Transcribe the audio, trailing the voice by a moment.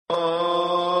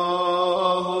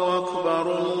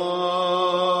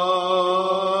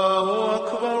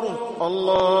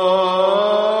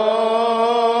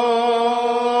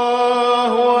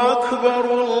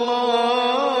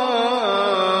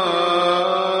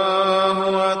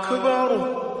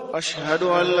أشهد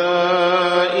أن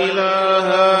لا إله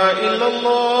إلا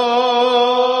الله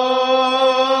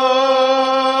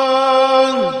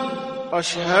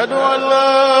أشهد أن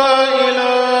لا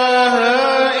إله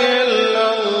إلا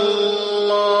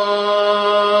الله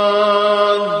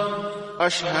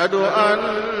أشهد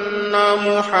أن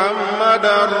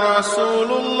محمدا رسول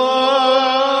الله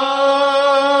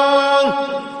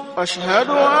أشهد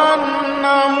أن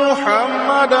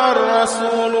محمدا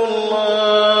رسول الله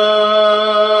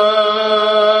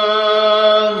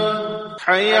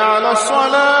حي على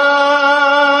الصلاة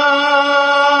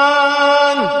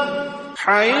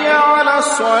حي على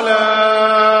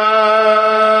الصلاة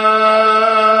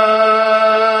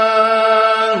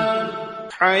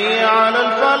حي على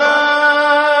الفلاح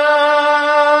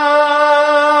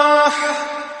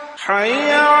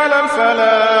حي على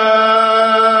الفلاح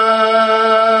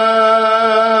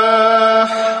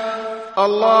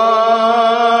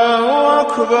الله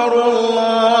أكبر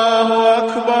الله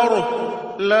أكبر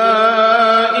لا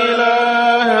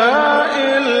إله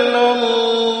إلا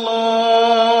الله.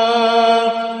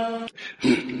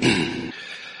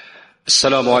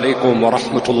 السلام عليكم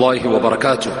ورحمة الله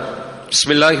وبركاته.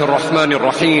 بسم الله الرحمن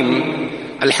الرحيم.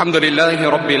 الحمد لله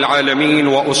رب العالمين،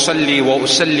 وأصلي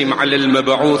وأسلم على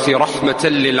المبعوث رحمة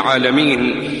للعالمين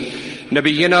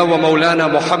نبينا ومولانا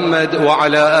محمد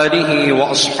وعلى آله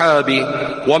وأصحابه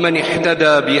ومن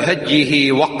اهتدى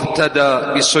بهديه واقتدى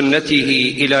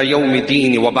بسنته إلى يوم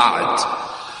الدين، وبعد.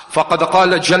 فقد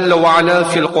قال جل وعلا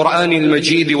في القرآن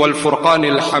المجيد والفرقان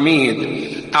الحميد: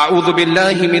 أعوذ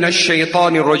بالله من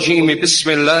الشيطان الرجيم، بسم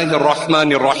الله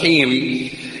الرحمن الرحيم.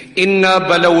 إنا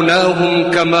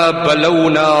بلوناهم كما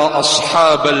بلونا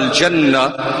أصحاب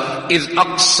الجنة إذ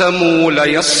أقسموا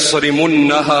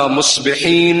ليصرمنها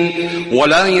مصبحين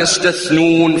ولا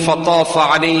يستثنون فطاف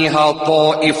عليها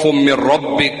طائف من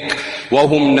ربك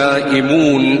وهم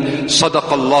نائمون.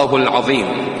 صدق الله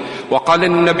العظيم. وقال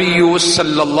النبي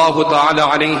صلى الله تعالى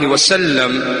عليه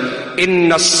وسلم: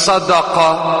 إن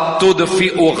الصدقة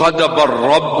تدفئ غضب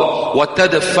الرب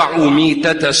وتدفع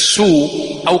ميتة السوء،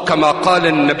 أو كما قال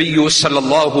النبي صلى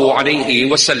الله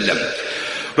عليه وسلم.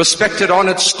 Respected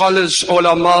honored scholars,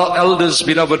 ulama, elders,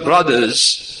 beloved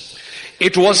brothers,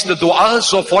 it was the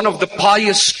du'as of one of the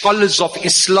pious scholars of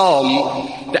Islam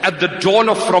that at the dawn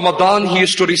of Ramadan he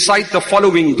used to recite the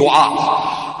following dua: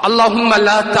 Allahumma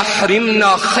la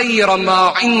tahrimna khayra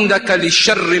ma indaka li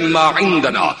sharri ma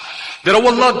indana. That, oh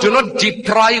Allah, do not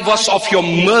deprive us of your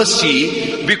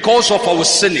mercy because of our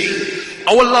sinning.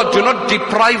 Oh Allah, do not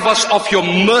deprive us of your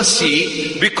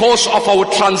mercy because of our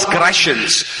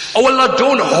transgressions. Oh Allah,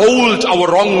 don't hold our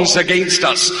wrongs against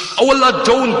us. Oh Allah,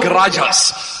 don't grudge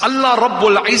us. Allah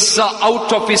Rabbul Izzah,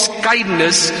 out of His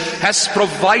kindness, has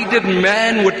provided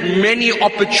man with many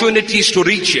opportunities to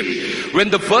reach Him. When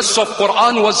the verse of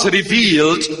Quran was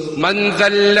revealed, Man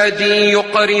dhalladhi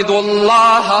yuqridu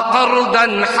Allah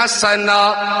qardan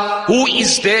hasana, who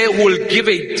is there who will give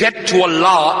a debt to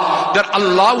Allah that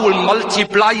Allah will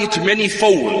multiply it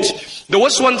many-fold? There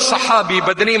was one Sahabi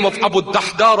by the name of Abu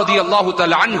Dahda radiyallahu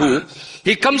ta'ala anhu.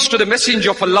 He comes to the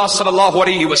Messenger of Allah sallallahu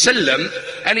alayhi wa sallam,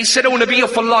 and he said, "O Nabi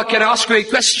of Allah, can I ask you a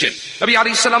question?" Nabi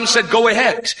alayhi salam said, "Go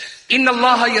ahead." Inna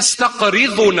Allah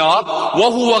yastaqriduna wa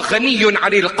huwa ghaniyun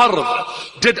 'anil qard.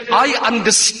 Did I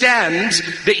understand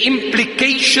the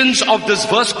implications of this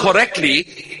verse correctly?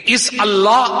 Is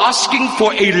Allah asking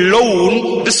for a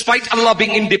loan despite Allah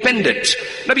being independent?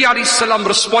 Nabi alayhi salam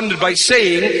responded by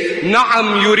saying,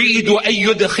 Na'am yuridu an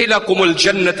yudkhilakumul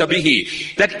jannata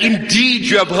bihi. That indeed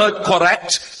you have heard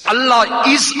correct. Allah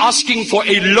is asking for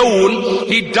a loan.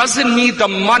 He doesn't need the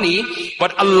money,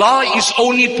 but Allah is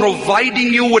only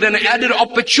providing you with an added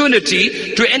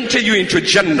opportunity to enter you into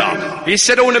Jannah. He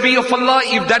said, "O Nabi of Allah,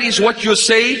 if that is what you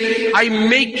say, I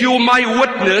make you my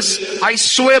witness. I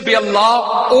swear by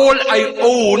Allah, all I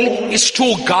own is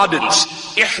two gardens.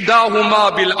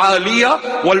 Ihdahuma bil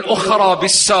aliyah wal ukhra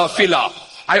bis safila.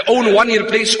 I own one in a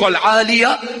place called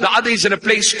Aliyah, the other is in a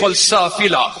place called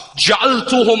Safila.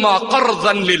 Ja'altuhuma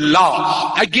qardan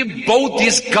lillah. I give both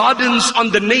these gardens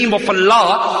on the name of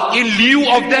Allah. In lieu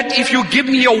of that, if you give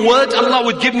me your word, Allah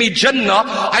would give me Jannah.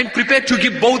 I'm prepared to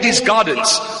give both these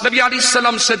gardens." Nabi alayhi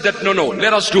salam said that, no,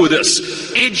 let us do this.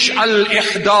 Ij'al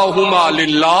ihdahuma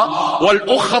lillah wal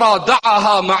ukhra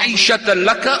da'aha ma'ishatan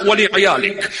laka wa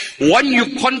li'iyalik. One you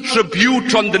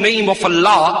contribute on the name of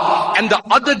Allah, and the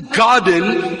other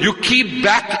garden you keep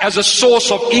back as a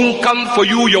source of income for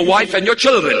you, your wife and your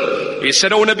children. He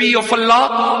said, O Nabi of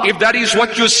Allah, if that is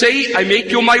what you say, I make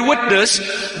you my witness.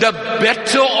 The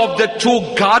better of the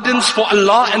two gardens for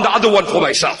Allah and the other one for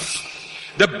myself.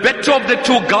 The better of the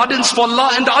two gardens for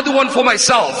Allah and the other one for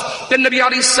myself. Then Nabi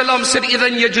alayhi salam said,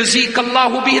 إِذَنْ يَجْزِيكَ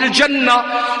اللَّهُ بِهِ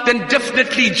الْجَنَّةِ. Then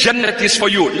definitely Jannat is for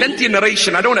you. Lengthy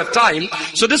narration, I don't have time.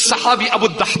 So this Sahabi Abu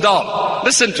Dahda,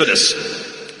 listen to this.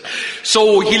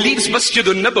 So he leaves Masjid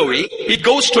al-Nabawi, he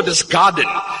goes to this garden.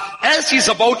 As he's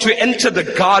about to enter the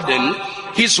garden,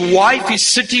 his wife is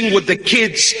sitting with the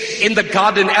kids in the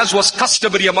garden, as was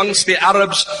customary amongst the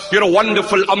Arabs.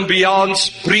 Wonderful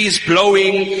ambiance, breeze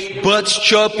blowing, birds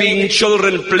chirping,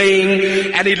 children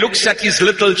playing. And he looks at his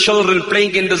little children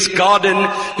playing in this garden.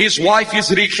 His wife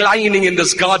is reclining in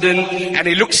this garden. And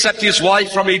he looks at his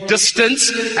wife from a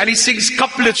distance and he sings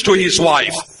couplets to his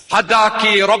wife.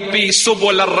 هداكي ربي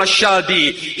سبل الرشاد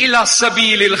إلى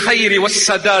سبيل الخير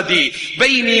والسداد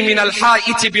بيني من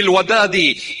الحائط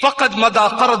بالوداد فقد مضى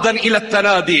قرضا إلى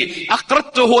التنادي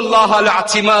أقرضته الله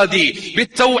لاعتمادي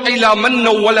بالتوع لا من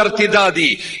ولا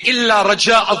ارتداد إلا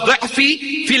رجاء الضعف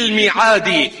في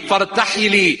الميعاد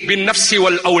فارتحلي بالنفس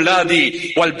والأولاد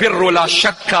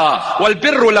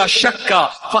والبر لا شك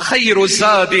فخير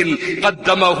زاد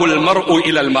قدمه المرء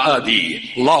إلى المآد.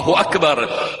 الله أكبر.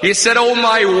 He said, oh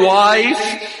my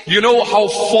wife, you know how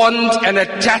fond and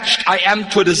attached I am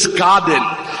to this garden.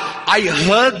 I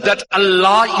heard that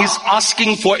Allah is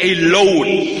asking for a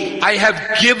loan. I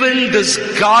have given this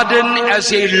garden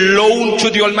as a loan to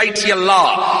the Almighty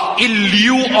Allah. In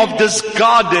lieu of this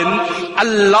garden,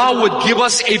 Allah would give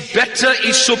us a better,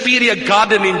 a superior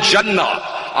garden in Jannah.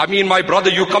 I mean, my brother,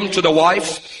 you come to the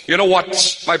wife, you know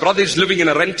what, my brother is living in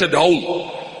a rented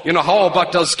home. How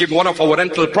about us give one of our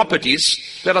rental properties?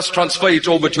 Let us transfer it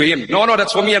over to him. No,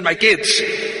 that's for me and my kids.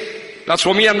 That's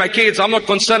for me and my kids. I'm not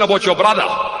concerned about your brother.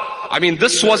 I mean,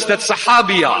 this was that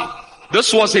Sahabiya.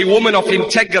 This was a woman of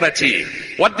integrity.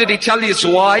 What did he tell his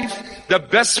wife? The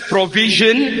best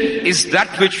provision is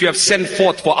that which we have sent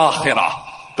forth for Akhirah.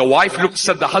 The wife looks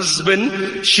at the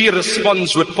husband, she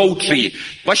responds with poetry.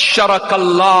 بَشَّرَكَ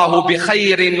اللَّهُ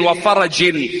بِخَيْرٍ وَفَرَجٍ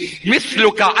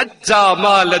مِثْلُكَ عَدَّى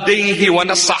مَا لَدَيْهِ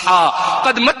وَنَصَحَا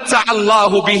قَدْ مَتَّعَ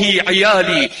اللَّهُ بِهِ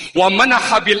عِيَالِي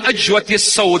وَمَنَحَ بِالْأَجْوَةِ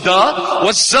السَّوْدَاءِ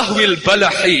وَالزَّهْوِ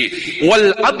الْبَلَحِ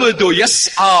وَالْعَبْدُ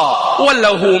يَسْعَى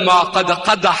وَلَهُ مَا قَدْ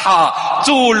قَدَحَا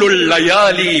طُولُ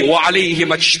اللَّيَالِي وَعَلَيْهِ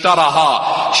مَا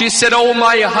اشْتَرَهَا. She said, oh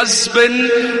my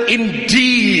husband,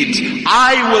 indeed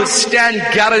I will stand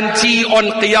guarantee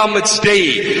on Qiyamah's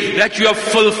day that you have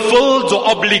fulfilled the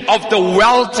obligation of the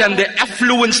wealth and the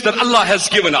affluence that Allah has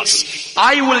given us.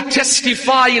 I will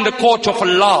testify in the court of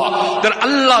Allah that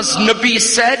Allah's Nabi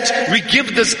said, we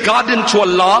give this garden to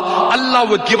Allah, Allah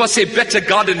will give us a better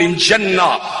garden in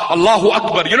Jannah. Allahu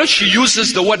Akbar. She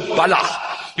uses the word balah.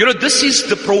 This is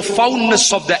the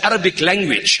profoundness of the Arabic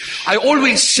language. I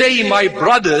always say, my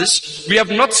brothers, we have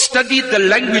not studied the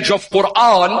language of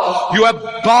Quran. You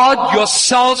have barred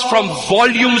yourselves from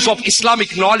volumes of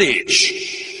Islamic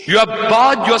knowledge. You have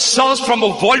barred yourselves from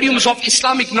volumes of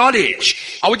Islamic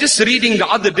knowledge. I was just reading the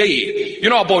other day,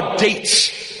 about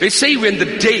dates. They say when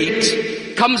the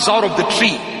date comes out of the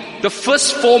tree, the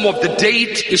first form of the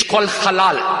date is called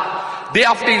halal.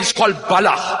 Thereafter it is called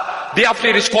balah. Thereafter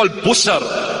it is called busar.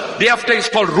 Thereafter it is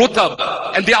called rutab.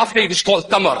 And thereafter it is called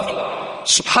tamar.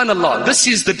 Subhanallah. This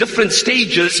is the different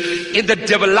stages in the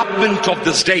development of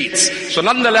these dates. So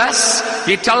nonetheless,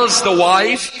 he tells the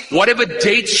wife, whatever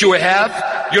dates you have,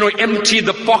 empty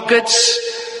the pockets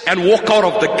and walk out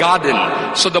of the garden.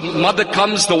 So the mother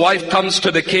comes, the wife comes to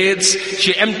the kids,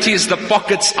 she empties the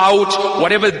pockets out,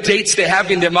 whatever dates they have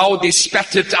in their mouth, they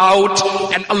spat it out.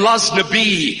 And Allah's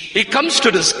Nabi, he comes to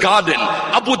this garden,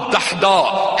 Abu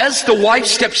Dahda. As the wife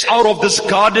steps out of this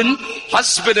garden,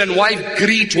 husband and wife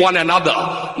greet one another.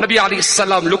 Nabi alayhi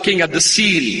salam looking at the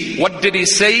scene, what did he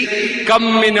say?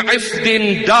 Kam min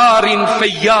ifdin darin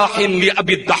fayyahin li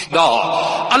Abi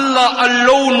Dahda. Allah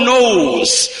alone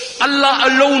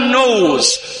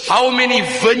knows how many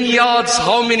vineyards,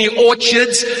 how many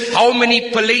orchards, how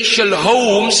many palatial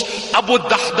homes Abu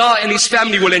Dahda and his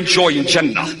family will enjoy in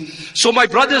Jannah. So my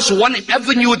brothers, one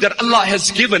avenue that Allah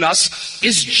has given us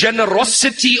is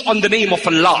generosity on the name of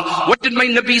Allah. What did my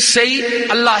Nabi say?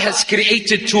 Allah has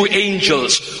created two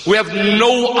angels who have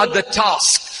no other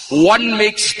task. One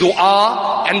makes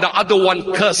dua and the other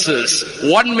one curses.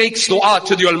 One makes dua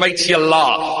to the Almighty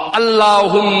Allah.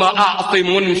 Allahumma a'ti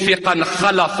munfiqan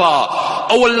khalafa.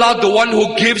 Oh Allah, the one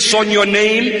who gives on your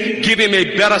name, give him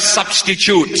a better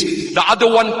substitute. The other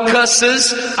one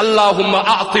curses, Allahumma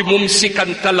a'ti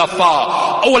mumsikan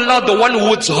talafa. Oh Allah, the one who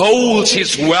withholds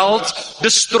his wealth,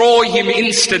 destroy him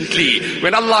instantly.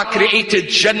 When Allah created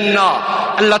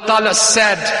Jannah, Allah Ta'ala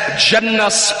said,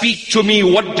 Jannah, speak to me,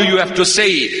 what do you have to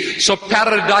say? So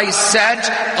paradise said,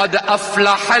 قَدْ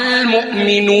أَفْلَحَ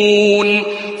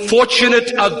الْمُؤْمِنُونَ.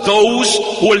 Fortunate are those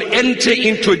who will enter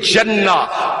into Jannah.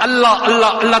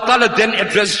 Allah Ta'ala then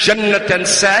addressed Jannah and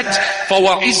said,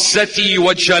 فَوَعِزَّتِي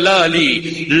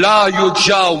وَجَلَالِي لَا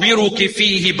يُجَاوِرُكِ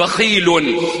فِيهِ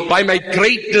بَخِيلٌ. By my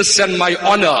greatness and my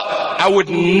honor, I would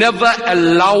never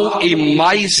allow a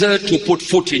miser to put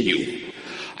foot in you.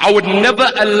 I would never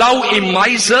allow a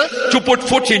miser to put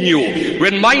foot in you.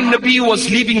 When my Nabi was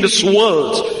leaving this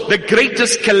world, the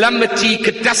greatest calamity,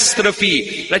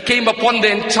 catastrophe that came upon the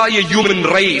entire human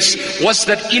race was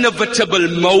that inevitable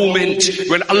moment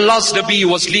when Allah's Nabi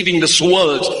was leaving this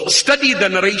world. Study the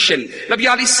narration. Nabi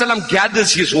alayhi salam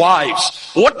gathers his wives.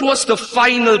 What was the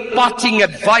final parting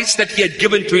advice that he had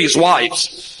given to his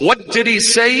wives? What did he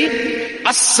say?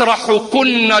 أَسْرَحُ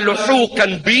كُنَّ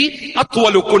لُحُوكًا بِي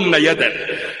أَطْوَلُ كُنَّ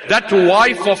يَدًا. That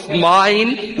wife of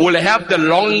mine will have the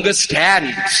longest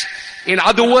hands. In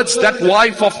other words, that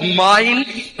wife of mine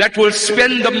that will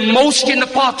spend the most in the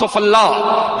path of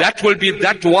Allah, that will be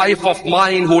that wife of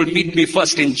mine who will meet me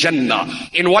first in Jannah.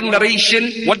 In one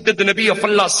narration, what did the Nabi of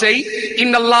Allah say?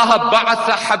 Inna Allah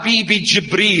ba'atha habibi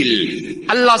Jibreel.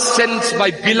 Allah sends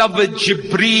my beloved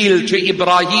Jibreel to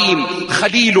Ibrahim,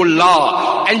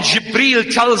 Khalilullah. And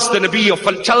Jibreel tells the Nabi of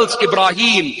Allah, tells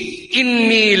Ibrahim,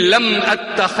 Inni lam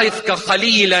attakhidhka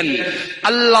khalilan.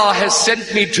 Allah has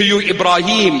sent me to you,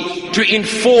 Ibrahim, to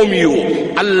inform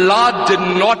you, Allah did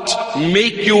not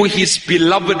make you his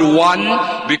beloved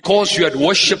one because you had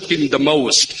worshipped him the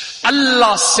most.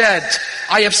 Allah said,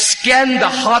 I have scanned the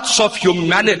hearts of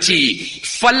humanity.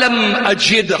 فَلَمْ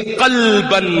أَجِدْ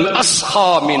قَلْبًا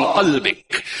أَسْخَى مِنْ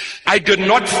قَلْبِكَ. I did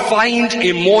not find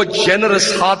a more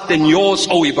generous heart than yours,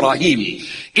 O Ibrahim.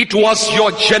 It was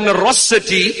your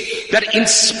generosity that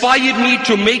inspired me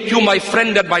to make you my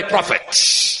friend and my prophet.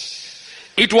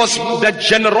 It was that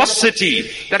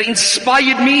generosity that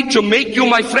inspired me to make you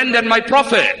my friend and my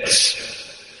prophet.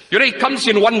 You know, it comes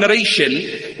in one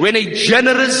narration, when a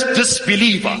generous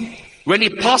disbeliever, when he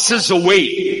passes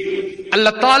away,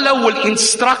 Allah Ta'ala will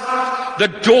instruct the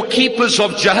doorkeepers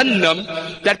of Jahannam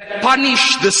that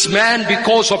punish this man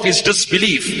because of his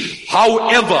disbelief.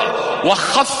 However,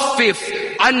 وَخَفِّفْ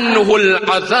أَنْهُ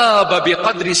الْعَذَابَ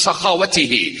بِقَدْرِ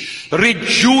سَخَاوَتِهِ.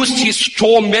 Reduced his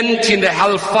torment in the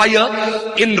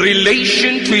hellfire in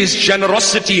relation to his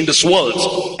generosity in this world.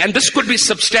 And this could be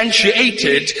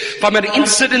substantiated from an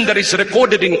incident that is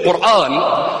recorded in Quran.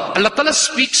 Allah Ta'ala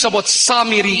speaks about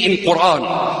Samiri in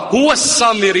Quran. Who was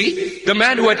Samiri? The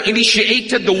man who had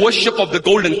initiated the worship of the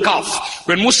golden calf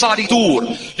when Musa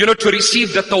Tur, to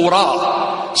receive the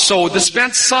Torah. So this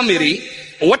man Samiri,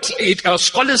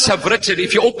 scholars have written,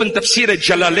 if you open Tafsir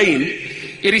al-Jalalain,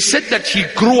 it is said that he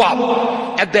grew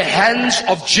up at the hands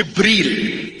of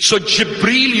Jibreel. So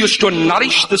Jibreel used to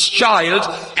nourish this child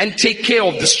and take care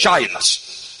of this child.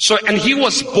 So, and he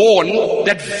was born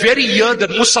that very year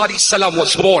that Musa salam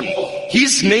was born.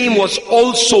 His name was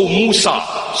also Musa.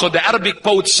 So the Arabic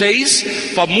poet says,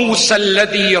 فَمُوسَى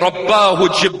الَّذِي رَبَّاهُ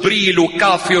جِبْرِيلُ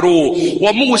كَافِرُ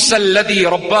وَمُوسَى الَّذِي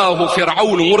رَبَّاهُ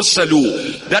فِرْعَوْنُ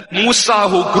مُرْسَلُ. That Musa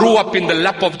who grew up in the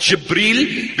lap of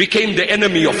Jibreel became the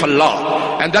enemy of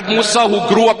Allah. And that Musa who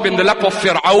grew up in the lap of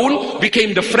Fir'aun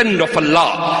became the friend of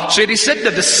Allah. So it is said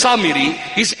that the Samiri,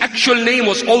 his actual name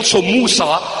was also Musa,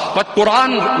 but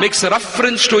Quran makes a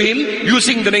reference to him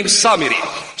using the name Samiri.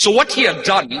 So what he had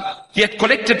done, he had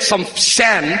collected some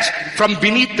sand from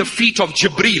beneath the feet of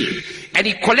Jibreel, and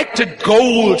he collected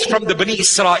gold from the Bani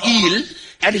Israel,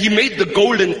 and he made the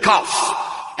golden calf.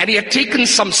 And he had taken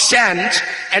some sand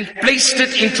and placed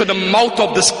it into the mouth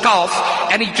of this calf,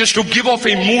 and he just to give off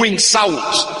a mooing sound.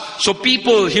 So he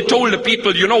told the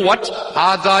people, you know what?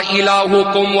 Hada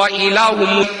ilahukum wa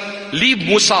ilahum. Leave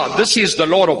Musa, this is the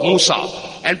Lord of Musa.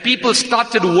 And people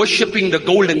started worshipping the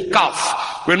golden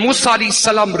calf. When Musa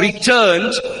salam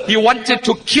returned, he wanted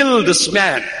to kill this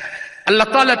man. Allah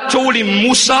Ta'ala told him,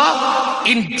 Musa,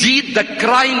 indeed the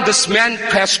crime this man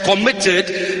has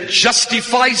committed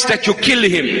justifies that you kill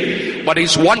him. But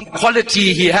there's one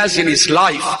quality he has in his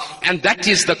life, and that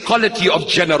is the quality of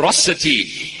generosity.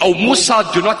 Oh Musa,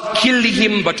 do not kill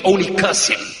him, but only curse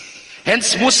him.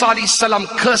 Hence Musa alayhi salam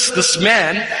cursed this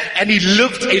man and he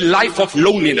lived a life of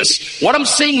loneliness. What I'm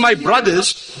saying, my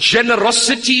brothers,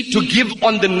 generosity to give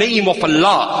on the name of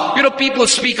Allah. You know, people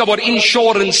speak about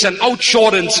insurance and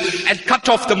outsurance and cut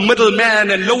off the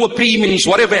middleman and lower premiums,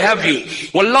 whatever have you.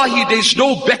 Wallahi, there's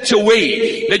no better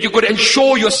way that you could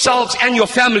ensure yourselves and your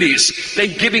families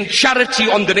than giving charity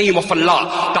on the name of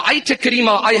Allah. The ayat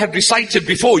karima I have recited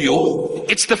before you,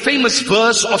 it's the famous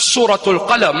verse of Surah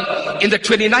Al-Qalam in the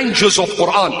 29 juz of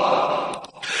Quran.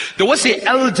 There was an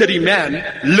elderly man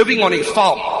living on a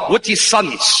farm with his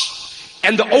sons,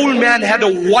 and the old man had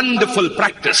a wonderful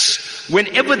practice.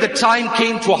 Whenever the time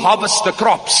came to harvest the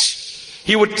crops,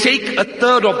 he would take a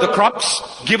third of the crops,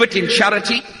 give it in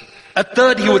charity, a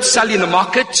third he would sell in the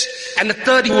market, and a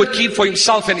third he would keep for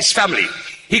himself and his family.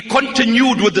 He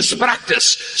continued with this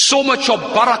practice. So much of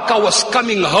barakah was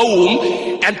coming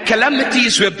home and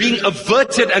calamities were being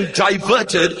averted and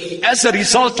diverted as a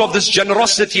result of this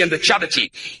generosity and the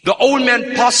charity. The old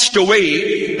man passed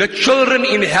away. The children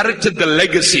inherited the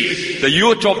legacy. The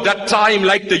youth of that time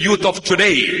like the youth of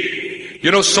today.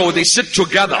 You know, so they sit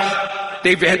together.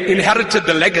 They've inherited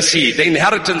the legacy, the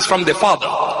inheritance from their father.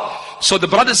 So the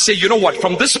brothers say, you know what,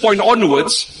 from this point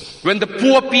onwards, when the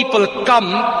poor people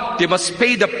come, they must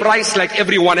pay the price like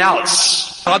everyone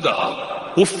else. Brother,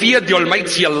 who feared the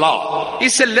Almighty Allah, he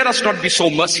said, let us not be so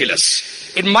merciless.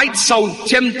 It might sound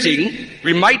tempting,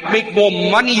 we might make more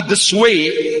money this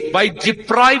way by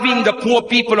depriving the poor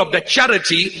people of the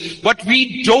charity, but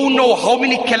we don't know how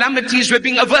many calamities were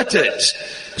being averted.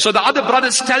 So the other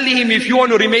brothers tell him, if you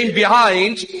want to remain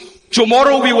behind,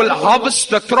 tomorrow we will harvest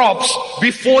the crops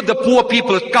before the poor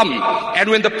people come. And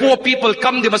when the poor people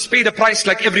come, they must pay the price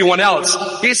like everyone else.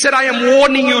 He said, I am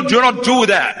warning you, do not do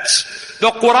that.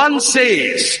 The Quran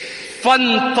says,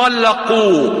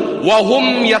 فَانْطَلَقُوا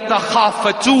وَهُمْ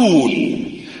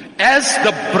يَتَخَافَتُونَ. As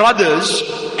the brothers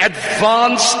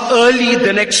advanced early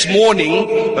the next morning,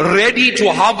 ready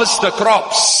to harvest the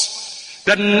crops,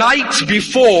 the night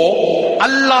before,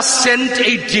 Allah sent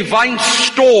a divine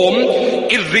storm.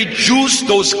 It reduced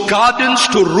those gardens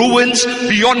to ruins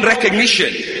beyond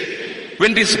recognition.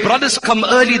 When these brothers come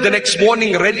early the next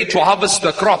morning ready to harvest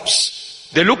the crops,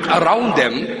 they look around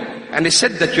them and they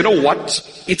said that, you know what?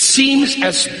 It seems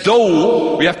as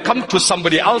though we have come to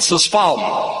somebody else's farm.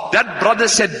 That brother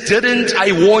said, didn't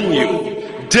I warn you?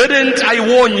 Didn't I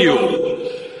warn you?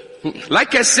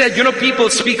 Like I said, you know, people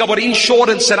speak about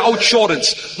insurance and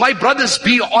outsurance. My brothers,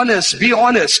 be honest, be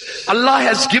honest. Allah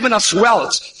has given us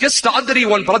wealth. Just the other day,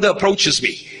 one brother approaches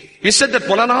me. He said that,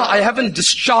 Maulana, I haven't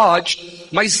discharged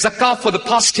my zakah for the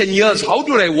past 10 years. How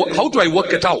do I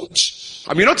work it out?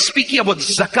 I'm not speaking about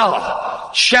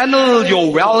zakah. Channel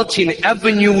your wealth in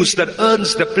avenues that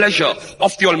earns the pleasure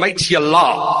of the Almighty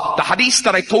Allah. The hadith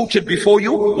that I quoted before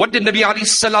you, what did Nabi alayhi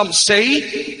salam say?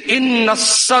 Inna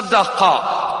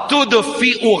sadaqa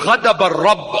tudfi'u ghadab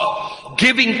ar-rabb.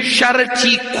 Giving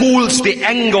charity cools the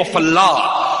anger of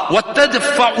Allah.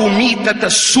 وَتَدْفَعُ مِيتَةَ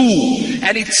السُّوءِ.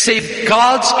 And it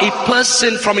safeguards a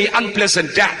person from an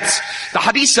unpleasant death. The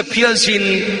hadith appears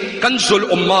in Kanzul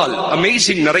Ummal,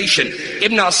 amazing narration.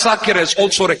 Ibn Asakir has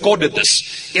also recorded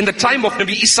this. In the time of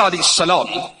Nabi Isa alayhi salam,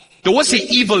 there was an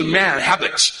evil man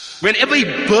habit. Whenever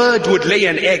a bird would lay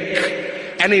an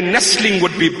egg and a nestling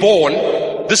would be born,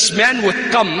 this man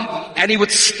would come and he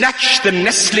would snatch the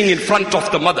nestling in front of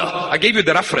the mother. I gave you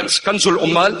the reference. Kanzul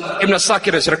Ummal, Ibn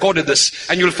Asakir has recorded this,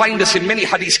 and you'll find this in many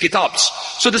hadith kitabs.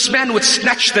 So this man would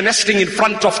snatch the nestling in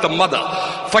front of the mother.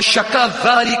 فَشَكَى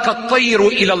ذَلِكَ الطَّيْرُ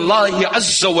إِلَى اللَّهِ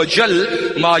عَزَّ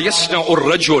وَجَلْ مَا يَصْنَعُ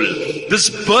الرَّجُلُ. This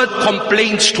bird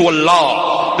complains to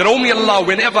Allah that, oh my Allah,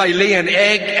 whenever I lay an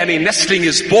egg and a nestling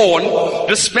is born,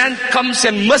 this man comes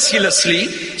and mercilessly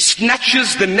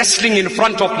snatches the nestling in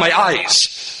front of my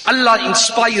eyes. Allah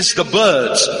inspires the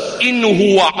birds. In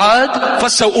huwa ad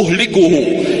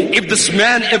fasauhlikuhu. If this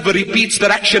man ever repeats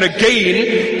that action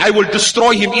again, I will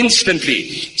destroy him instantly.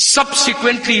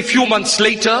 Subsequently, a few months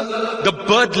later, the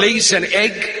bird lays an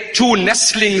egg. 2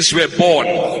 nestlings were born.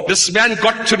 This man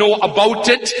got to know about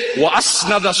it.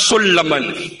 وَأَسْنَدَ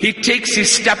سُلَّمًا. He takes his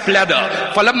step ladder.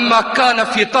 فَلَمَّا كَانَ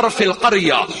فِي طَرْفِ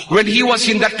الْقَرْيَةِ. When he was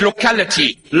in that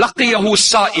locality, لَقِيَهُ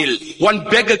سَائِلٌ. One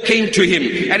beggar came to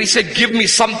him and he said, give me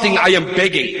something, I am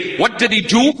begging. What did he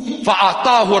do?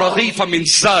 فَأَعْطَاهُ رَغِيفًا مِنْ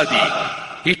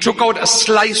زَادِ. He took out a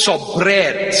slice of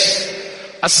bread.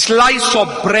 A slice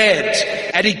of bread,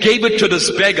 and he gave it to this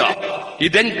beggar. He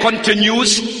then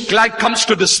continues, comes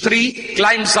to this tree,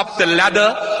 climbs up the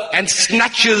ladder, and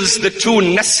snatches the 2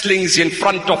 nestlings in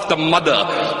front of the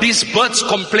mother. These birds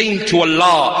complain to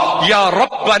Allah, Ya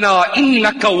Rabbana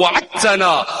innaka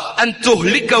wa'adtana an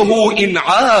tuhlikahu in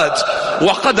 'ad.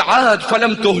 وَقَدْ عَادْ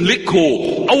فَلَمْ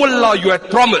تُهْلِكْهُ. Oh Allah, you had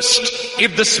promised,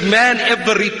 if this man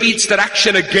ever repeats that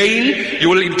action again, you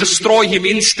will destroy him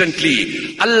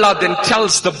instantly. Allah then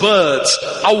tells the birds,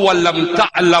 أَوَلَمْ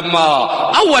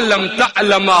تَعْلَمَا أَوَلَمْ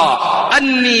تَعْلَمَا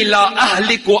أَنِّي لَا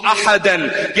أَهْلِكُ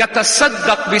أَحَدًا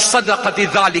يَتَصَدَّقْ بِصَدَقَةِ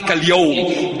ذَلِكَ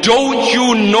الْيَوْمِ. Don't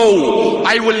you know,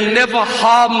 I will never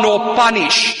harm nor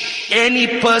punish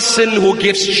any person who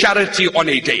gives charity on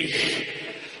a day.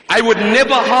 I would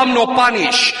never harm nor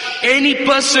punish any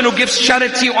person who gives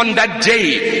charity on that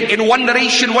day. In one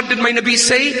narration, what did my Nabi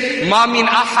say? مَا مِنْ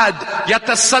أَحَدْ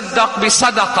يَتَصَدَّقْ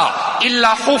بِصَدَقَةٍ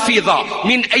إِلَّا حُفِظَ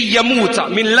مِنْ أَيْ يَمُوتَ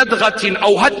مِنْ لَدْغَةٍ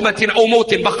أَوْ هَدْمَةٍ أَوْ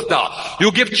مَوْتٍ بَغْتَةٍ.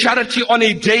 You give charity on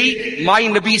a day, my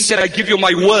Nabi said, I give you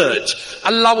my word,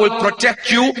 Allah will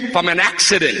protect you from an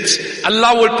accident.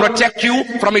 Allah will protect you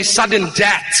from a sudden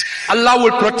death. Allah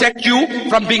will protect you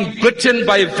from being bitten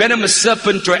by a venomous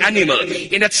serpent or animal.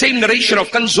 In that same narration of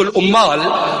Kanzul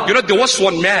Ummal, there was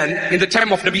one man in the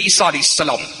time of Nabi Isa alayhi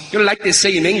salam. Like they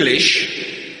say in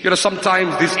English,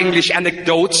 sometimes these English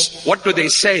anecdotes, what do they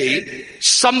say?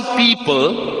 Some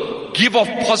people give off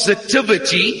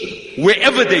positivity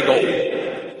wherever they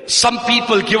go. Some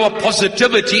people give off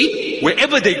positivity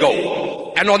wherever they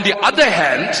go. And on the other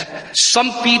hand,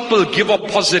 some people give off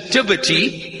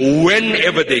positivity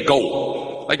whenever they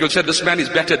go. Like you said, this man is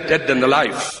better dead than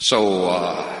alive.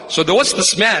 So there was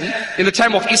this man in the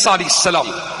time of Isa alayhi salam,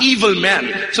 evil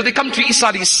man. So they come to Isa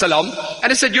alayhi salam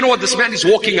and they said, you know what, this man is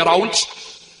walking around.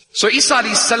 So Isa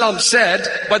alayhi salam said,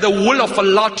 by the will of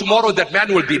Allah, tomorrow that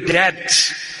man will be dead.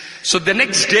 So the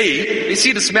next day, they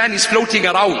see this man is floating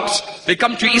around. They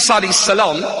come to Isa alayhi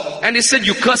salam and they said,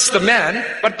 you cursed the man,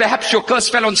 but perhaps your curse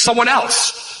fell on someone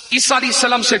else. Isa alayhi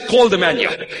salam said, call the man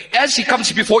here. As he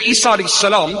comes before Isa alayhi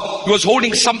salam, he was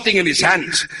holding something in his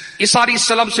hand. Isa alayhi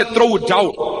salam said, throw it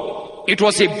down. It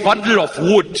was a bundle of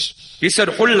wood. He said,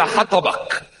 Hulla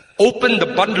hatabak. Open the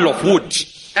bundle of wood.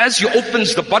 As he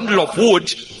opens the bundle of wood,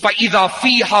 فَإِذَا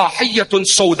فِيهَا حَيَّةٌ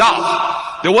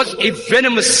سَوْدَى. There was a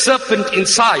venomous serpent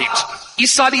inside.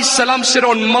 Isa alayhi salam said,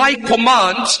 on my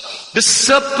command, the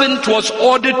serpent was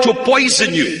ordered to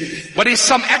poison you. But it's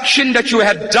some action that you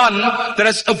had done that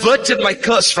has averted my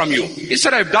curse from you. He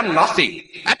said, I've done nothing.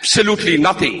 Absolutely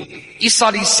nothing. Isa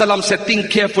alayhi salam said, think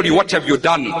carefully, what have you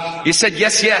done? He said,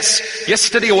 yes.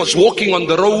 Yesterday I was walking on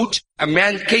the road. A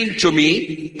man came to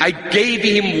me. I gave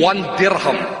him 1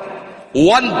 dirham.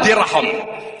 1 dirham.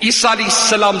 Isa alayhi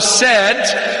salam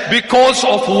said, because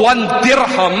of 1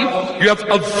 dirham, you have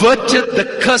averted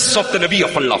the curse of the Nabi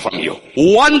of Allah from you.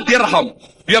 1 dirham.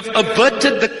 You have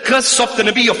averted the curse of the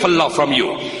Nabi of Allah from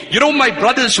you. My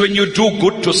brothers, when you do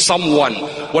good to someone,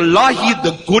 wallahi,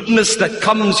 the goodness that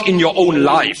comes in your own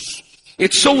life,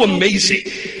 it's so amazing.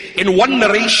 In one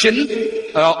narration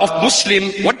of Muslim,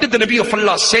 what did the Nabi of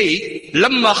Allah say?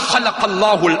 لَمَّا خَلَقَ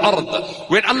اللَّهُ الْأَرْضِ.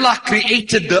 When Allah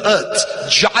created the earth,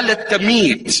 جَعَلَ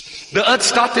التَّمِيدِ. The earth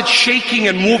started shaking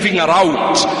and moving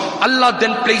around. Allah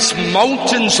then placed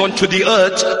mountains onto the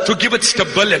earth to give it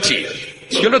stability.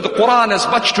 The Quran has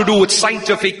much to do with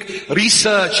scientific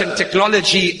research and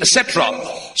technology, etc.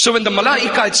 So when the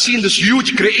Malaika had seen this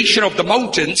huge creation of the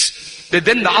mountains, they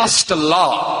then asked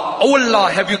Allah, oh Allah,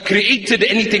 have you created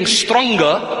anything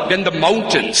stronger than the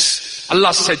mountains?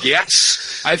 Allah said,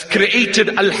 yes, I've created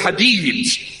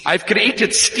al-hadid. I've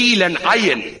created steel and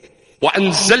iron.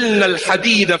 وَأَنزَلْنَا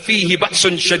الْحَدِيدَ فِيهِ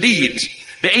بَأْسٌ شَدِيدٌ.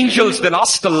 The angels then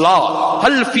asked Allah,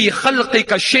 هَلْ فِي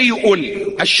خَلْقِكَ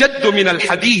شَيْءٌ أَشَدُّ مِنَ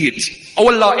الْحَدِيدِ. Oh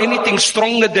Allah, anything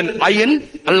stronger than iron?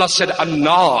 Allah said,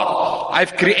 An-nar.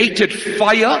 I've created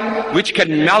fire which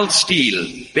can melt steel.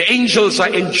 The angels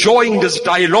are enjoying this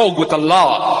dialogue with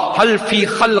Allah. هَلْ فِي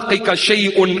خَلْقِكَ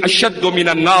شَيْءٌ أَشَدُّ مِنَ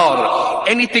النَّارِ.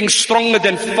 Anything stronger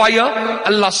than fire?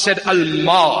 Allah said,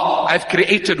 Al-ma. I've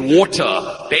created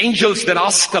water. The angels then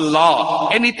asked Allah,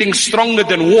 anything stronger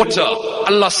than water?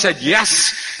 Allah said,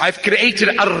 yes. I've created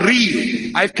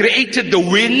Ar-Rih. I've created the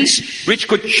winds which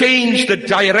could change the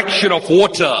direction of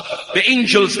water. The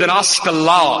angels then ask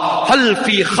Allah, هَلْ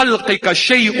فِي خَلْقِكَ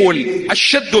شَيْءٌ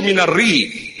أَشَدُّ مِنَ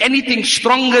الرِّيحِ. Anything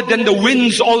stronger than the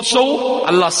winds also?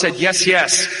 Allah said,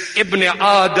 yes. Ibn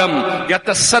Adam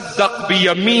yatasaddaq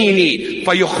biyamini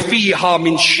fayukhfiha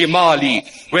min shimali.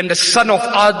 When the son of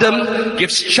Adam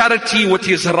gives charity with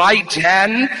his right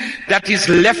hand, that his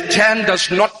left hand does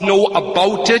not know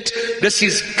about it, this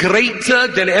is greater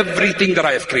than everything that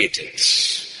I have created.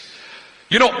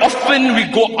 Often we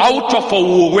go out of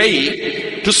our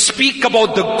way to speak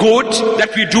about the good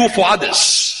that we do for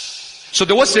others. So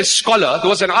there was a scholar, there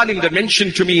was an alim that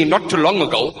mentioned to me not too long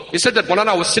ago. He said that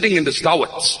Maulana was sitting in this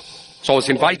dawat. So I was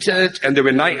invited, and there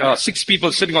were 6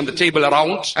 people sitting on the table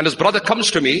around, and his brother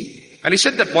comes to me, and he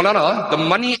said that, Maulana, the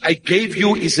money I gave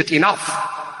you, is it enough?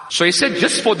 So he said,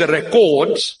 just for the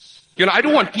record, I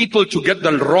don't want people to get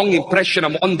the wrong impression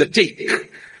I'm on the take.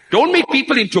 Don't make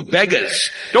people into beggars.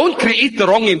 Don't create the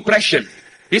wrong impression.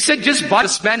 He said, just what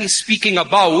this man is speaking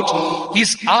about,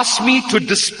 he's asked me to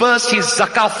disperse his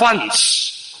zakah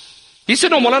funds. He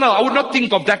said, no, Maulana, I would not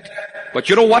think of that. But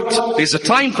you know what? There's a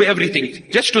time for everything.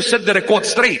 Just to set the record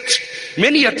straight.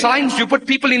 Many a times you put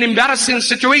people in embarrassing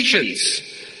situations.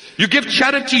 You give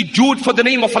charity, do it for the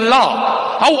name of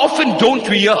Allah. How often don't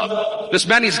we hear? This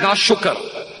man is now shukr.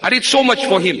 I did so much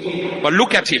for him. But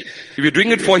look at him. If you're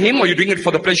doing it for him or you're doing it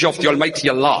for the pleasure of the Almighty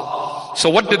Allah. So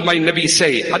what did my Nabi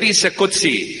say? Hadith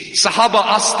Qudsi. Sahaba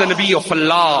asked the Nabi of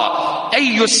Allah,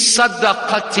 Ayyu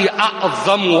sadaqati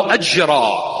a'zamu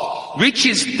ajra? Which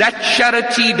is that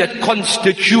charity that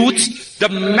constitutes the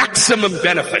maximum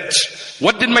benefit?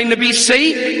 What did my Nabi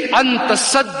say? Anta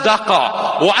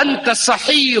saddaqa wa anta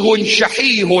sahihun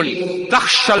shahihun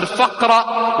takhsha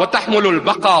al-faqra wa tahmulu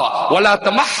al-baqa wa la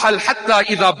tamahhal hatta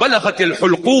idha balaghat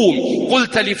al-hulqum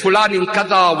qulta li fulanin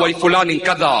kada wa li fulanin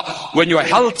kada. When you're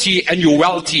healthy and you're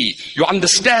wealthy, you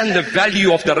understand the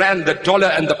value of the rand, the dollar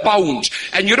and the pound,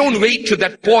 and you don't wait to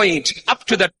that point, up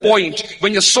to that point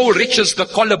when you're so rich as the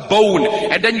collarbone,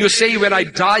 and then you say, when I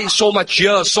die, so much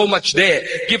here, so much there,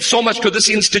 give so much to this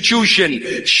institution.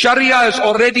 Sharia has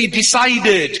already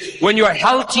decided when you're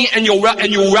healthy and you're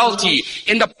wealthy,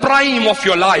 in the prime of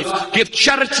your life, give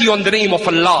charity on the name of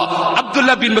Allah.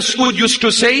 Abdullah bin Mas'ud used to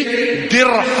say,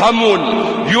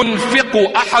 dirhamun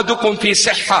yunfiqu ahadukum fi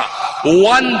sihha.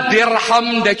 1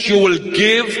 dirham that you will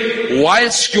give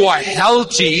whilst you are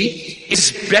healthy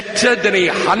is better than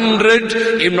 100,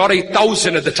 if not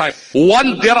 1,000 at the time.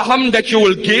 1 dirham that you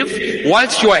will give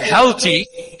whilst you are healthy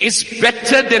is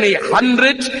better than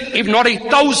 100, if not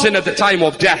 1,000 at the time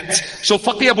of death. So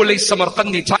Faqih Abu Layth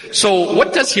Samarqandi. So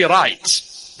what does he write?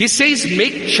 He says,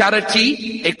 make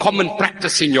charity a common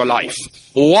practice in your life.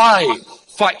 Why?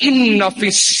 فَإِنَّ فِي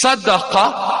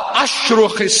الصَّدَقَةِ أَشْرُ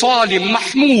خِصَالٍ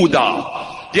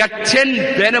مَحْمُودًا. There are 10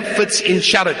 benefits in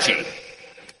charity.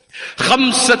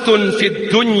 خَمْسَةٌ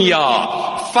فِي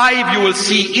الدُّنْيَا. 5 you will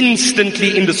see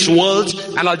instantly in this world,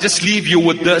 and I'll just leave you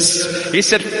with this. He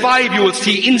said 5 you will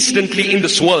see instantly in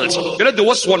this world. There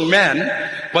was one man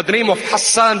by the name of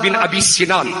Hassan bin Abi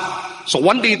Sinan. So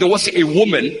one day there was a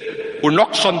woman who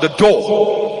knocks on the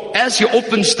door. As he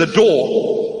opens the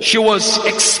door, she was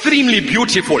extremely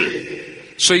beautiful.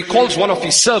 So he calls one of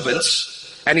his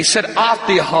servants and he said,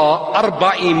 "Atiha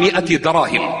arba'i mi'ati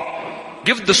darahim."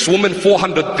 Give this woman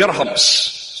 400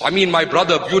 dirhams. I mean, my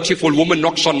brother, beautiful woman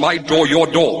knocks on my door, your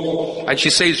door. And she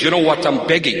says, you know what, I'm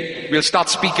begging. We'll start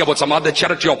speaking about some other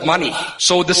charity of money.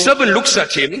 So the servant looks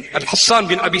at him, at Hassan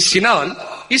bin Abi Sinan.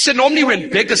 He said, normally when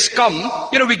beggars come,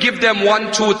 we give them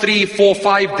 1, 2, 3, 4,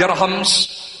 5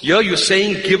 dirhams. Here you're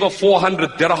saying give her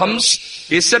 400 dirhams.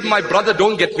 He said, my brother,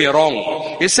 don't get me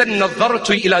wrong. He said,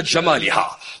 Nadartu ila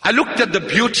jamaliha. I looked at the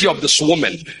beauty of this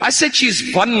woman. I said, she's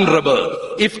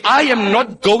vulnerable. If I am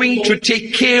not going to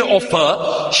take care of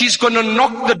her, she's going to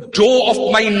knock the door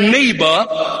of my neighbor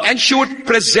and she would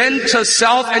present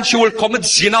herself and she will commit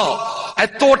zina. I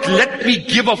thought, let me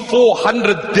give her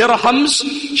 400 dirhams.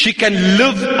 She can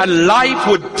live a life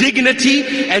with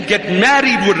dignity and get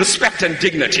married with respect and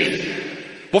dignity.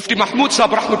 Mufti Mahmud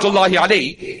Sahib rahmatullahi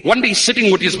alayhi, one day he's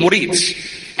sitting with his murids,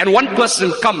 and one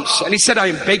person comes and he said, I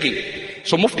am begging.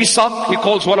 So Mufti Sahib, he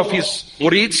calls one of his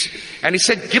murids and he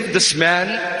said, give this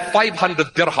man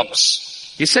 500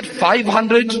 dirhams. He said,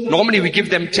 500? Normally we give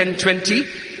them 10, 20.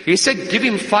 He said, give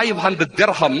him 500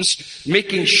 dirhams,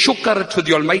 making shukr to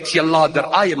the Almighty Allah that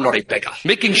I am not a beggar.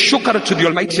 Making shukr to the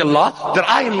Almighty Allah that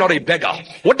I am not a beggar.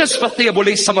 What does Faqih Abu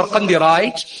Layth Samarqandi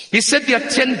write? He said there are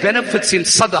 10 benefits in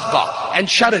sadaqah and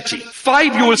charity.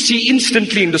 5 you will see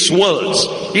instantly in this world.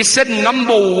 He said,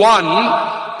 number 1,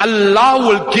 Allah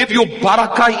will give you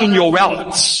barakah in your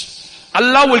wealth.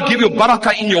 Allah will give you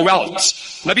barakah in your wealth.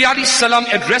 Nabi alayhi salam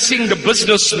addressing the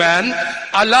businessman,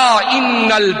 Allah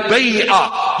innal bay'a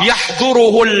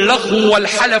yahduruhu al-laghwu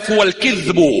wal-halafu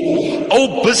wal-kidhbu.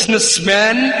 O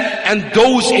businessman and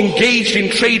those engaged in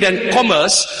trade and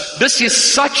commerce, this is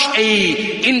such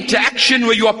a interaction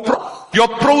where you are You're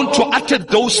prone to utter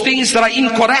those things that are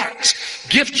incorrect.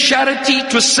 Give charity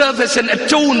to serve as an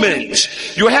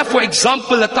atonement. You have, for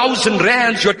example, 1,000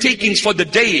 rands you're taking for the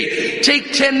day.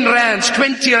 Take 10 rands,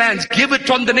 20 rands, give it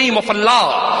on the name of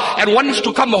Allah. And one is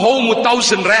to come home with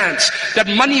 1,000 rands. That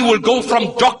money will go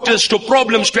from doctors to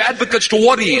problems to advocates to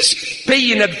worries.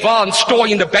 Pay in advance, store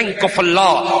in the bank of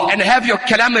Allah, and have your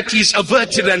calamities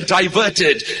averted and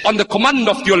diverted on the command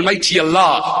of the Almighty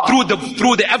Allah through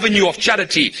the avenue of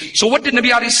charity. So what did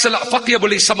Nabi Faqih Abul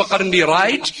Samarqandi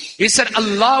write? He said,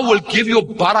 Allah will give you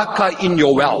barakah in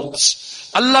your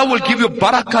wealth. Allah will give you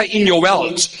barakah in your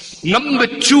wealth. Number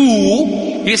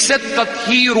 2, he said,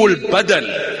 tathhirul badan.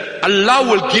 Allah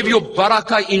will give you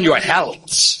barakah in your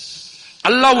health.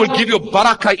 Allah will give you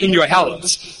barakah in your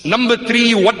health. Number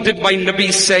 3, what did my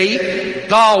Nabi say?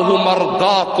 Dahu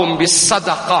mardakum bis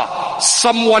sadaqah.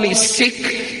 Someone is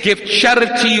sick, give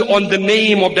charity on the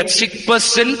name of that sick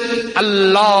person.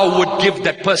 Allah would give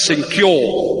that person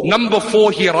cure. Number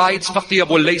 4, he writes, Faqih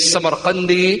Abul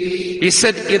Samarqandi, he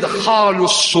said, idkhalu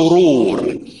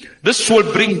surur. This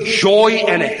will bring joy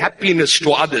and happiness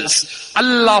to others.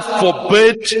 Allah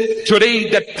forbid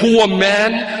today that poor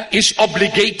man is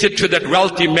obligated to that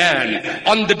wealthy man.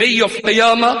 On the day of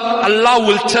Qiyamah, Allah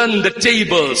will turn the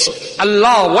tables.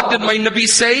 Allah, what did my Nabi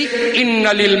say?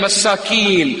 Inna lil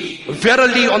masakin.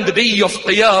 Verily on the day of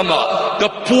Qiyamah, the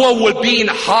poor will be in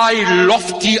high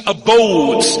lofty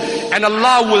abodes. And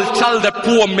Allah will tell the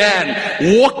poor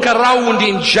man, walk around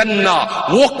in Jannah,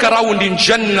 walk around in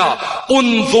Jannah.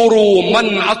 Unzuru man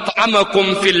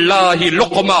at'amakum fillahi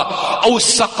luqma aw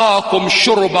saqakum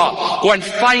shurba. Go and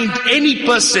find any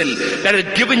person that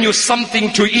had given you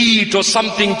something to eat or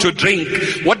something to drink.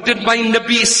 What did my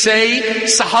Nabi say?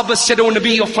 Sahaba said, O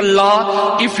Nabi of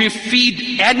Allah, if we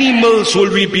feed animals,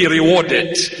 will we be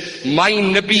rewarded? My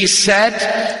Nabi said,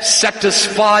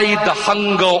 satisfy the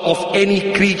hunger of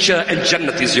any creature and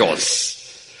Jannat is yours.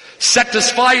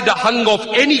 Satisfy the hunger of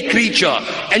any creature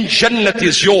and Jannat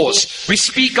is yours. We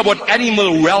speak about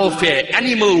animal welfare,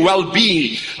 animal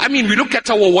well-being. I mean, we look at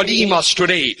our walimas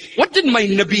today. What did my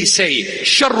Nabi say?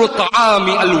 Sharru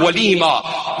ta'ami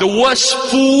al-walima. The worst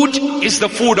food is the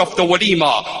food of the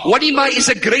walima. Walima is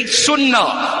a great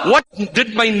sunnah. What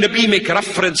did my Nabi make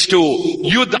reference to?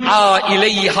 Yud'a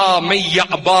ilayha may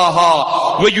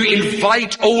ya'baha. Where you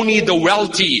invite only the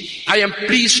wealthy. I am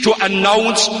pleased to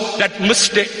announce that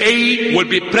Mr. A will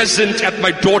be present at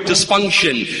my daughter's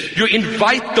function. You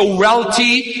invite the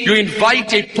wealthy, you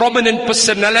invite a prominent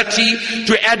personality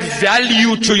to add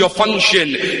value to your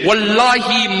function.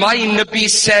 Wallahi, my Nabi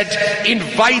said,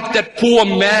 invite that poor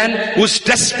man who's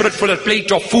desperate for a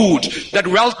plate of food. That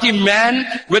wealthy man,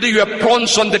 whether you have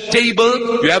prawns on the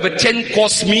table, you have a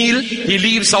 10-course meal, he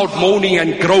leaves out moaning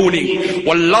and groaning.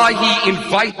 Wallahi,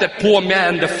 invite that poor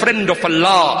man, the friend of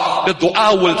Allah. The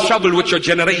dua will travel with your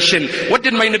generation. What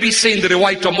did my Nabi say in the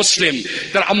riwayat of Muslim?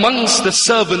 That amongst the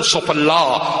servants of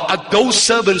Allah are those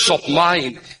servants of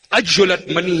mine, ajulat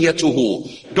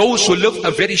maniyatuhu, those who live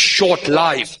a very short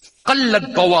life.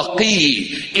 قلت بواقي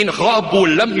إن غابوا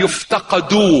لم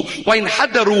يفتقدوا وإن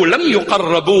حضروا لم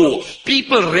يقربوا.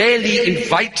 People rarely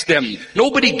invite them.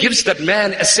 Nobody gives that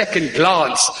man a second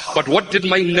glance. But what did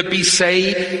my Nabi say?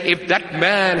 If that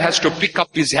man has to pick up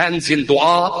his hands in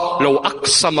dua, لو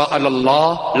أقسم على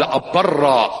الله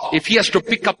لأبرّ. If he has to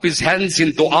pick up his hands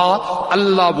in dua,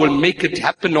 Allah will make it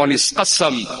happen on his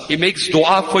qasam. He makes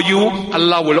dua for you,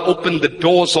 Allah will open the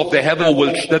doors of the heaven.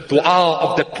 The dua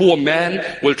of the poor man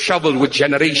will travel with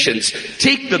generations.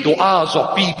 Take the du'as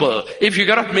of people. If you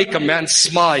cannot make a man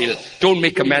smile, don't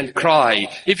make a man cry.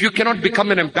 If you cannot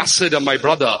become an ambassador, my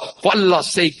brother, for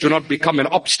Allah's sake, do not become an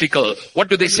obstacle. What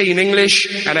do they say in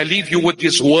English? And I leave you with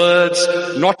these words.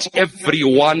 Not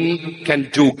everyone can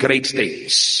do great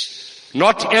things.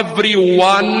 Not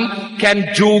everyone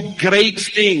can do great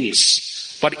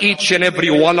things. But each and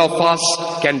every one of us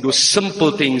can do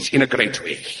simple things in a great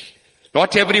way.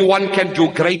 Not everyone can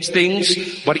do great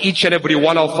things, but each and every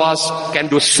one of us can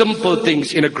do simple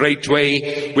things in a great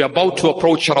way. We're about to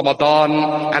approach Ramadan,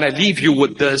 and I leave you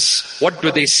with this. What do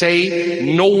they say?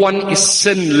 No one is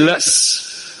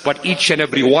sinless, but each and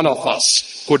every one of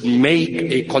us could make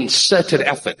a concerted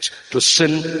effort to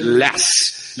sin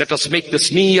less. Let us make this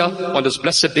niyyah on this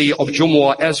blessed day of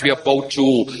Jumu'ah as we are about to.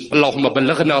 Allahumma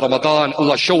ballaghna Ramadan.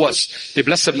 Allah show us the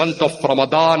blessed month of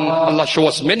Ramadan. Allah show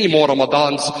us many more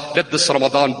Ramadans. Let this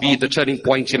Ramadan be the turning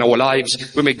point in our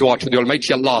lives. We make dua to the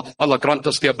Almighty Allah. Allah grant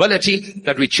us the ability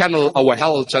that we channel our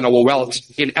health and our wealth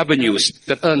in avenues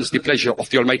that earns the pleasure of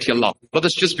the Almighty Allah.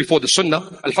 Brothers, just before the Sunnah,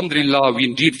 Alhamdulillah, we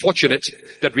indeed fortunate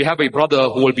that we have a brother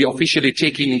who will be officially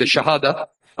taking the Shahada.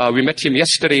 We met him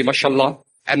yesterday, mashallah.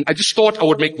 And I just thought I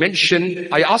would make mention.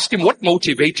 I asked him, what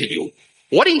motivated you?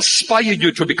 What inspired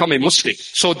you to become a Muslim?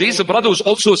 So there's a brother who's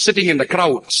also sitting in the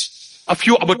crowds.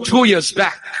 About 2 years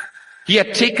back, he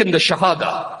had taken the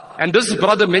Shahada. And this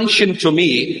brother mentioned to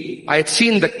me, I had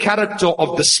seen the character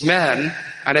of this man,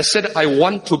 and I said, I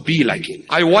want to be like him.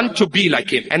 I want to be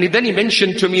like him. And then he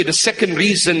mentioned to me the second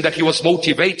reason that he was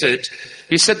motivated.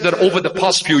 He said that over the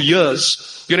past few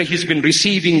years, he's been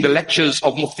receiving the lectures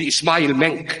of Mufti Ismail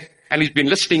Menk. And he's been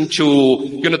listening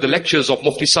to, the lectures of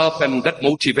Mufti Saab, and that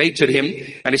motivated him.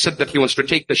 And he said that he wants to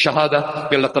take the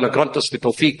Shahada. May Allah Ta'ala grant us the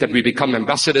tawfiq that we become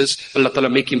ambassadors. Allah Ta'ala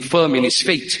make him firm in his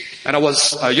faith. And I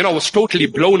was totally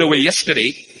blown away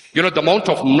yesterday. The amount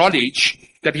of knowledge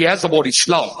that he has about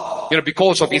Islam,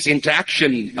 because of his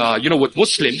interaction, with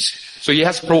Muslims. So he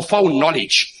has profound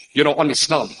knowledge, on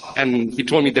Islam. And he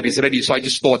told me that he's ready. So I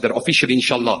just thought that officially,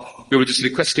 inshallah, we will just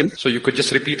request him. So you could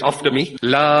just repeat after me.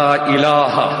 La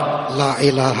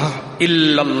ilaha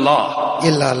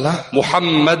illallah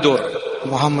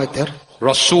Muhammadur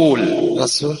Rasul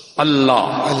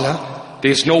Allah.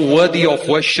 There is no worthy of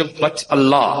worship but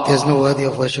Allah.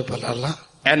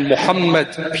 And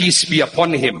Muhammad, peace be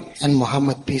upon him,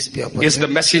 is the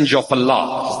messenger of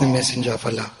Allah.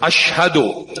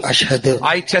 Ashhadu,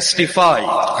 I testify,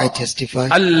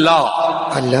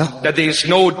 Allah, that there is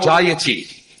no deity,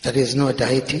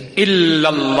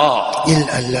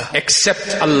 illallah,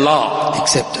 except Allah.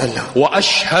 Wa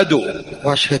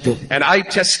ashhadu, and I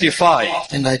testify,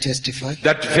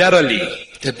 that verily,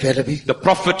 the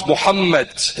Prophet Muhammad,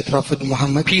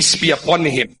 peace be upon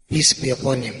him,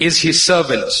 is his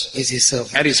servant,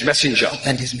 and his messenger.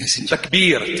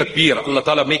 Takbir. Allah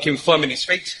Ta'ala make him firm in his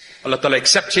faith. Allah Ta'ala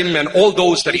accept him, and all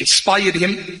those that inspired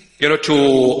him,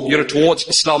 towards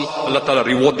Islam, Allah Ta'ala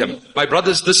reward them. My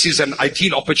brothers, this is an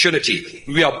ideal opportunity.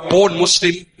 We are born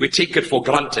Muslim, we take it for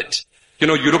granted.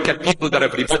 You look at people that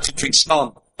have reverted to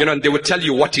Islam, and they will tell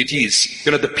you what it is,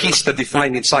 the peace that they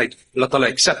find inside. Allah Ta'ala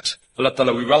accept. Allah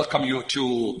Ta'ala, we welcome you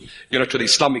to the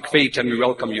Islamic faith, and we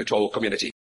welcome you to our community.